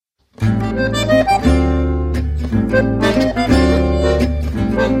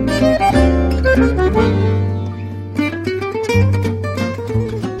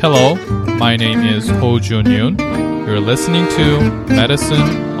Hello, my name is Ho Jun-yoon. You're listening to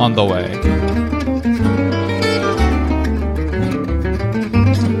Medicine on the Way.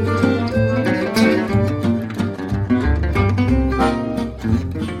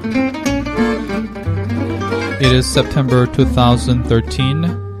 It is September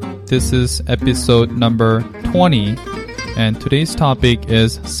 2013. This is episode number 20, and today's topic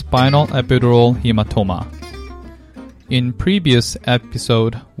is spinal epidural hematoma. In previous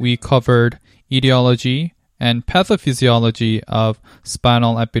episode, we covered etiology and pathophysiology of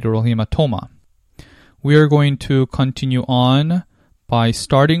spinal epidural hematoma. We are going to continue on by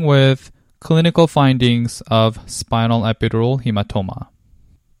starting with clinical findings of spinal epidural hematoma.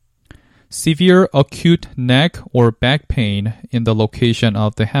 Severe acute neck or back pain in the location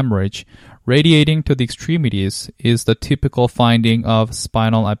of the hemorrhage radiating to the extremities is the typical finding of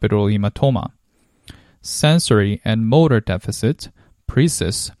spinal epidural hematoma. Sensory and motor deficit,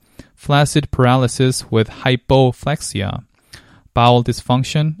 precis, flaccid paralysis with hypoflexia, bowel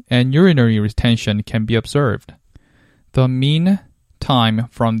dysfunction, and urinary retention can be observed. The mean time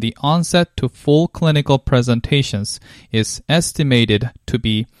from the onset to full clinical presentations is estimated to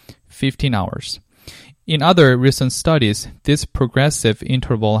be 15 hours. In other recent studies, this progressive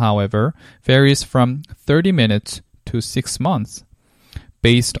interval, however, varies from 30 minutes to 6 months.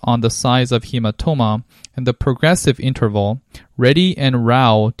 Based on the size of hematoma and the progressive interval, Reddy and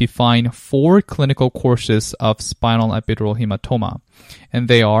Rao define 4 clinical courses of spinal epidural hematoma, and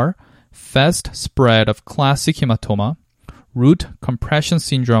they are fast spread of classic hematoma, root compression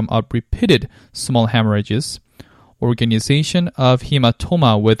syndrome of repeated small hemorrhages, organization of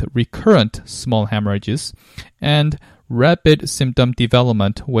hematoma with recurrent small hemorrhages, and rapid symptom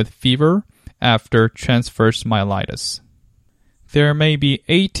development with fever after transverse myelitis. There may be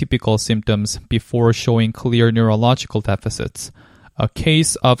atypical symptoms before showing clear neurological deficits. A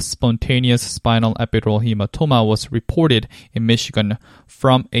case of spontaneous spinal epidural hematoma was reported in Michigan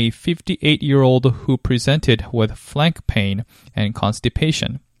from a 58-year-old who presented with flank pain and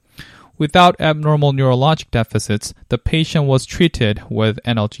constipation. Without abnormal neurologic deficits, the patient was treated with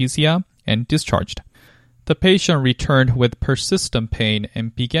analgesia and discharged. The patient returned with persistent pain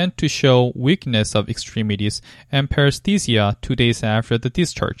and began to show weakness of extremities and paresthesia 2 days after the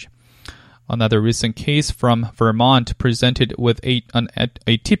discharge. Another recent case from Vermont presented with an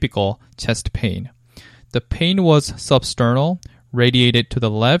atypical chest pain. The pain was substernal, radiated to the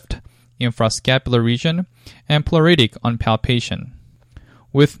left infrascapular region, and pleuritic on palpation.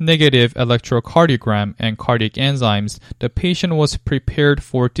 With negative electrocardiogram and cardiac enzymes, the patient was prepared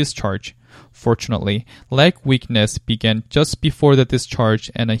for discharge. Fortunately, leg weakness began just before the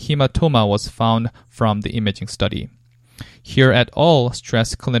discharge and a hematoma was found from the imaging study. Here et al.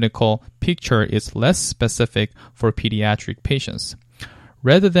 Stress clinical picture is less specific for pediatric patients.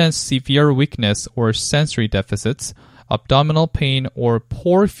 Rather than severe weakness or sensory deficits, abdominal pain or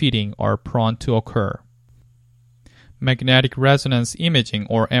poor feeding are prone to occur. Magnetic resonance imaging,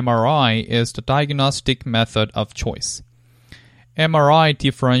 or MRI, is the diagnostic method of choice. MRI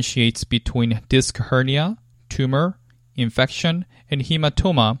differentiates between disc hernia, tumor, infection, and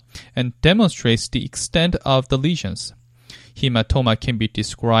hematoma and demonstrates the extent of the lesions. Hematoma can be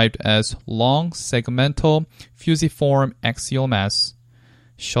described as long segmental fusiform axial mass,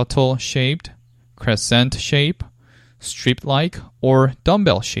 shuttle-shaped, crescent-shaped, strip-like, or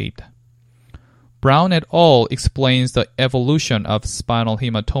dumbbell-shaped. Brown et al. Explains the evolution of spinal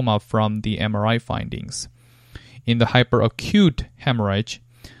hematoma from the MRI findings. In the hyperacute hemorrhage,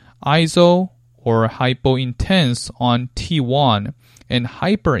 iso or hypointense on T1 and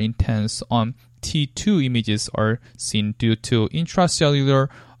hyperintense on T2 images are seen due to intracellular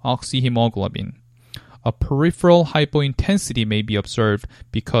oxyhemoglobin. A peripheral hypointensity may be observed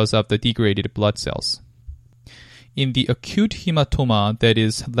because of the degraded blood cells. In the acute hematoma that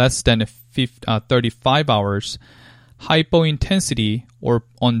is less than 35 hours, hypointensity or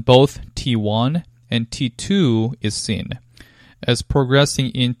on both T1 and T2 is seen. As progressing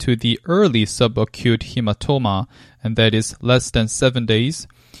into the early subacute hematoma, and that is less than 7 days,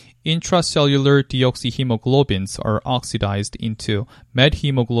 intracellular deoxyhemoglobins are oxidized into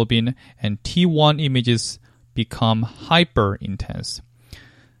methemoglobin and T1 images become hyperintense.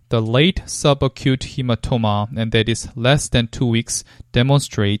 The late subacute hematoma, and that is less than 2 weeks,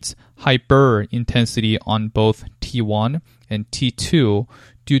 demonstrates hyperintensity on both T1 and T2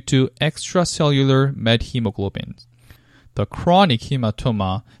 due to extracellular methemoglobin. The chronic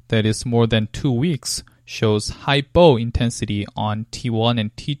hematoma, that is more than 2 weeks, shows hypo-intensity on T1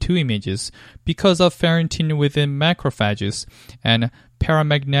 and T2 images because of ferritin within macrophages and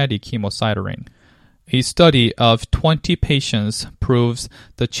paramagnetic hemosiderin. A study of 20 patients proves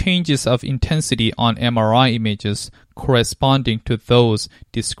the changes of intensity on MRI images corresponding to those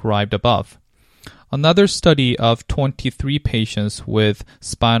described above. Another study of 23 patients with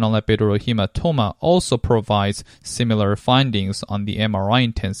spinal epidural hematoma also provides similar findings on the MRI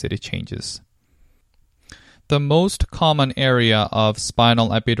intensity changes. The most common area of spinal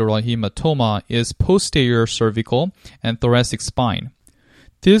epidural hematoma is posterior cervical and thoracic spine.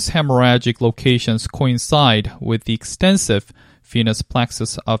 These hemorrhagic locations coincide with the extensive venous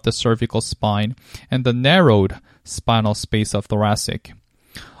plexus of the cervical spine and the narrowed spinal space of thoracic.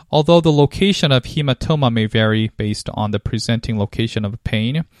 Although the location of hematoma may vary based on the presenting location of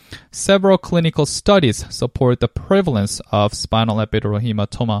pain, several clinical studies support the prevalence of spinal epidural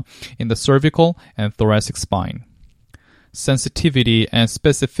hematoma in the cervical and thoracic spine. Sensitivity and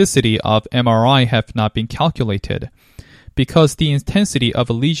specificity of MRI have not been calculated. Because the intensity of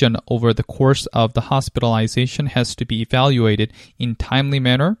a lesion over the course of the hospitalization has to be evaluated in timely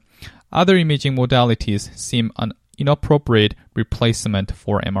manner, other imaging modalities seem an inappropriate replacement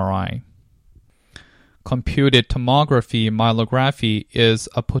for MRI. Computed tomography myelography is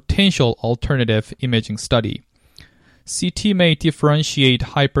a potential alternative imaging study. CT may differentiate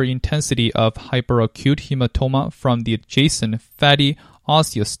hyperintensity of hyperacute hematoma from the adjacent fatty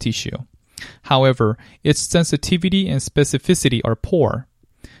osseous tissue. However, its sensitivity and specificity are poor.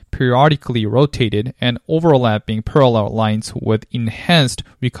 Periodically rotated and overlapping parallel lines with enhanced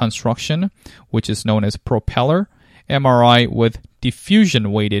reconstruction, which is known as propeller, MRI with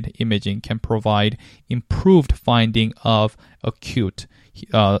diffusion-weighted imaging can provide improved finding of acute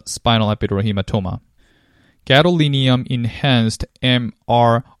spinal epidural hematoma. Gadolinium-enhanced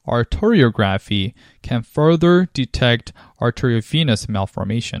MR arteriography can further detect arteriovenous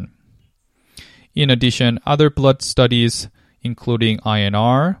malformation. In addition, other blood studies, including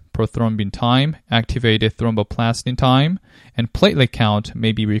INR, prothrombin time, activated thromboplastin time, and platelet count,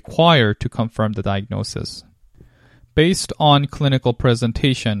 may be required to confirm the diagnosis. Based on clinical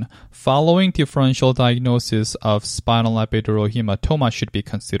presentation, following differential diagnosis of spinal epidural hematoma should be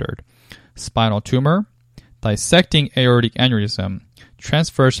considered: spinal tumor, dissecting aortic aneurysm,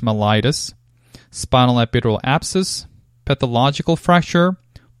 transverse myelitis, spinal epidural abscess, pathological fracture,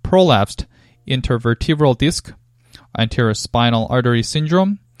 prolapsed intervertebral disc, anterior spinal artery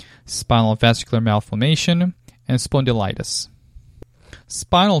syndrome, spinal vascular malformation, and spondylitis.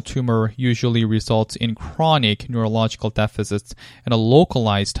 Spinal tumor usually results in chronic neurological deficits and a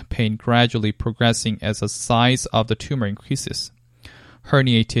localized pain gradually progressing as the size of the tumor increases.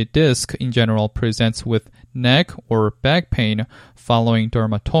 Herniated disc in general presents with neck or back pain following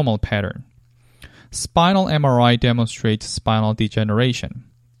dermatomal pattern. Spinal MRI demonstrates spinal degeneration.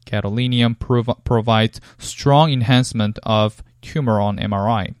 Gadolinium provides strong enhancement of tumor on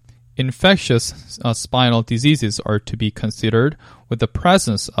MRI. Infectious spinal diseases are to be considered with the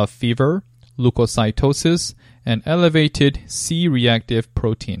presence of fever, leukocytosis, and elevated C-reactive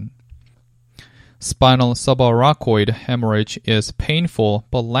protein. Spinal subarachnoid hemorrhage is painful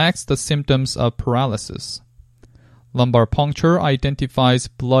but lacks the symptoms of paralysis. Lumbar puncture identifies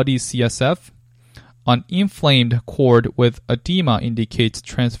bloody CSF. An inflamed cord with edema indicates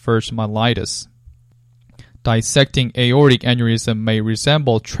transverse myelitis. Dissecting aortic aneurysm may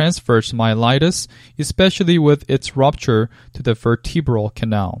resemble transverse myelitis, especially with its rupture to the vertebral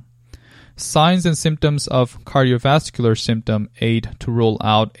canal. Signs and symptoms of cardiovascular symptom aid to rule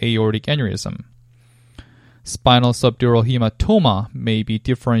out aortic aneurysm. Spinal subdural hematoma may be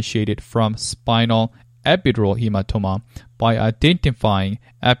differentiated from spinal epidural hematoma by identifying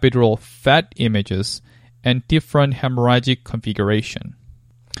epidural fat images and different hemorrhagic configuration.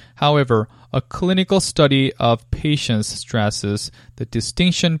 However, a clinical study of patients stresses the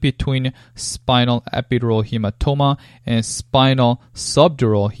distinction between spinal epidural hematoma and spinal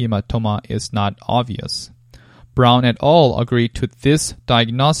subdural hematoma is not obvious. Brown et al. Agreed to this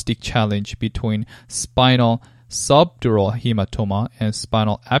diagnostic challenge between spinal subdural hematoma and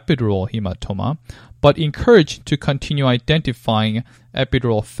spinal epidural hematoma, but encouraged to continue identifying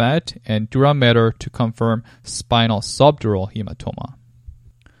epidural fat and dura mater to confirm spinal subdural hematoma.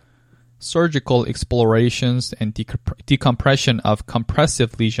 Surgical explorations and decompression of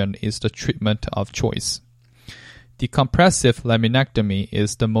compressive lesion is the treatment of choice. Decompressive laminectomy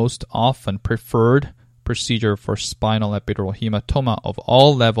is the most often preferred procedure for spinal epidural hematoma of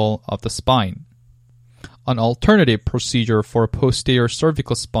all levels of the spine. An alternative procedure for posterior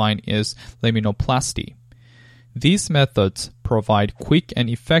cervical spine is laminoplasty. These methods provide quick and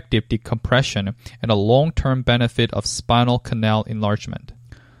effective decompression and a long-term benefit of spinal canal enlargement.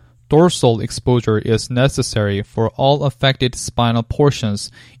 Dorsal exposure is necessary for all affected spinal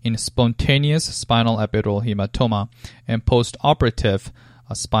portions in spontaneous spinal epidural hematoma and postoperative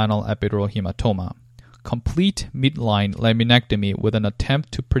spinal epidural hematoma. Complete midline laminectomy with an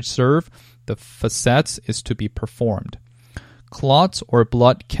attempt to preserve the facets is to be performed. Clots or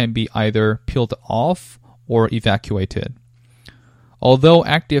blood can be either peeled off or evacuated. Although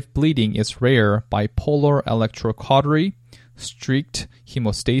active bleeding is rare, bipolar electrocautery, strict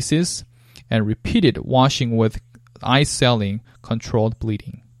hemostasis, and repeated washing with eye saline controlled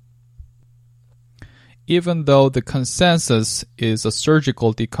bleeding. Even though the consensus is a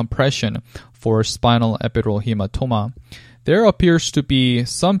surgical decompression for spinal epidural hematoma, there appears to be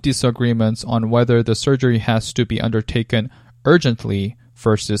some disagreements on whether the surgery has to be undertaken urgently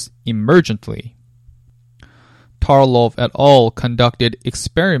versus emergently. Tarlov et al. Conducted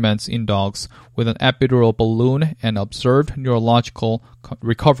experiments in dogs with an epidural balloon and observed neurological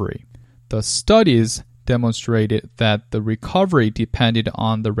recovery. The studies demonstrated that the recovery depended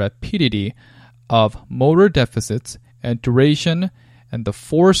on the rapidity of motor deficits and duration and the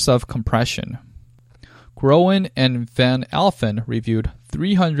force of compression. Groen and Van Alphen reviewed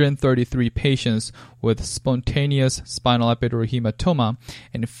 333 patients with spontaneous spinal epidural hematoma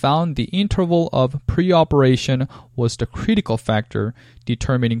and found the interval of preoperation was the critical factor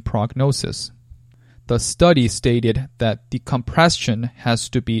determining prognosis. The study stated that decompression has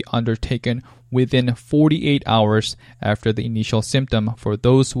to be undertaken within 48 hours after the initial symptom for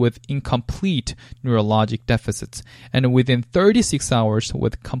those with incomplete neurologic deficits and within 36 hours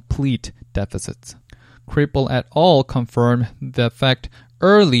with complete deficits. Cripple et al. Confirmed the fact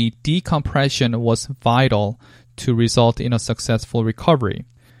early decompression was vital to result in a successful recovery.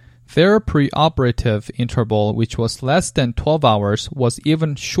 Their preoperative interval, which was less than 12 hours, was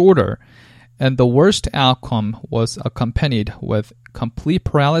even shorter, and the worst outcome was accompanied with complete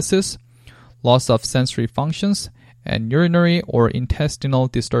paralysis, loss of sensory functions, and urinary or intestinal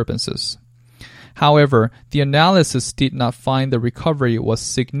disturbances. However, the analysis did not find the recovery was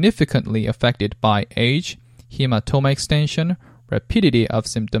significantly affected by age, hematoma extension, rapidity of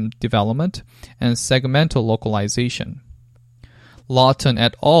symptom development, and segmental localization. Lawton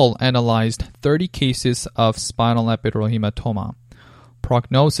et al. Analyzed 30 cases of spinal epidural hematoma.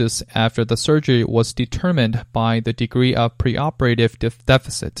 Prognosis after the surgery was determined by the degree of preoperative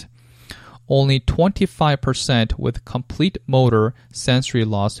deficit. Only 25% with complete motor sensory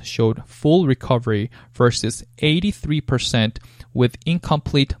loss showed full recovery versus 83% with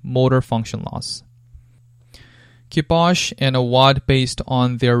incomplete motor function loss. Kibosh and Awad, based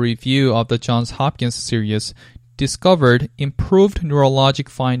on their review of the Johns Hopkins series, discovered improved neurologic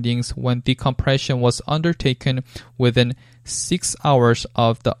findings when decompression was undertaken within 6 hours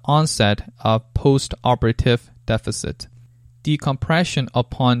of the onset of postoperative deficit. Decompression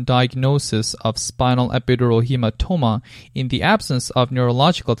upon diagnosis of spinal epidural hematoma in the absence of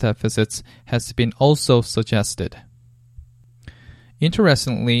neurological deficits has been also suggested.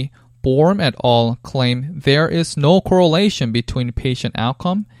 Interestingly, Bourne et al. Claim there is no correlation between patient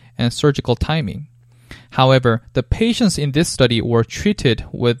outcome and surgical timing. However, the patients in this study were treated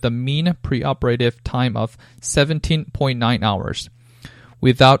with the mean preoperative time of 17.9 hours.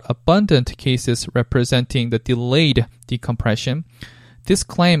 Without abundant cases representing the delayed decompression, this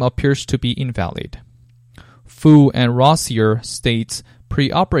claim appears to be invalid. Fu and Rossier states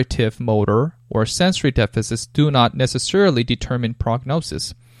preoperative motor or sensory deficits do not necessarily determine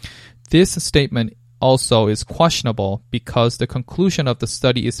prognosis. This statement also is questionable because the conclusion of the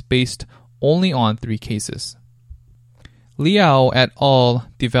study is based only on 3 cases. Liao et al.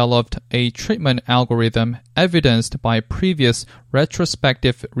 Developed a treatment algorithm evidenced by previous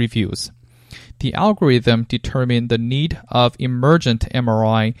retrospective reviews. The algorithm determined the need of emergent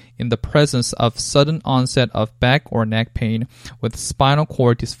MRI in the presence of sudden onset of back or neck pain with spinal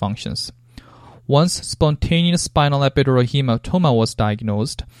cord dysfunctions. Once spontaneous spinal epidural hematoma was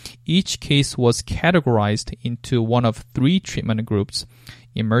diagnosed, each case was categorized into one of 3 treatment groups: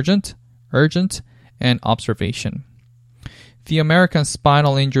 emergent, urgent, and observation. The American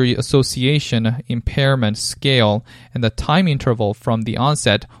Spinal Injury Association impairment scale and the time interval from the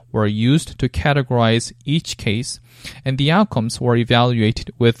onset were used to categorize each case, and the outcomes were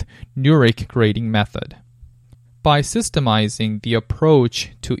evaluated with Neurick grading method. By systemizing the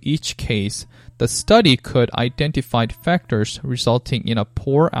approach to each case, the study could identify factors resulting in a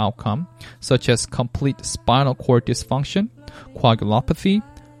poor outcome, such as complete spinal cord dysfunction, coagulopathy,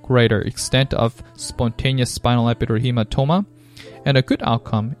 greater extent of spontaneous spinal epidural hematoma, and a good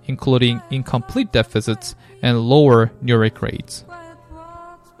outcome, including incomplete deficits and lower neuric rates.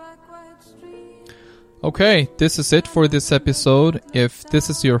 Okay, this is it for this episode. If this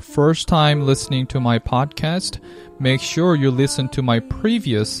is your first time listening to my podcast, make sure you listen to my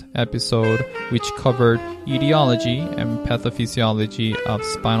previous episode, which covered etiology and pathophysiology of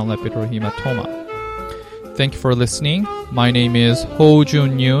spinal epidural hematoma. Thank you for listening. My name is Ho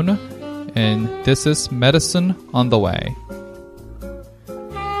Jun Yoon, and this is Medicine on the Way.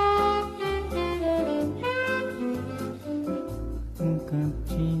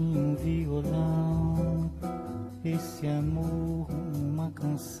 Esse amor, uma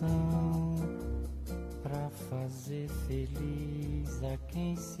canção pra fazer feliz a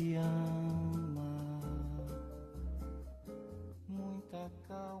quem se ama.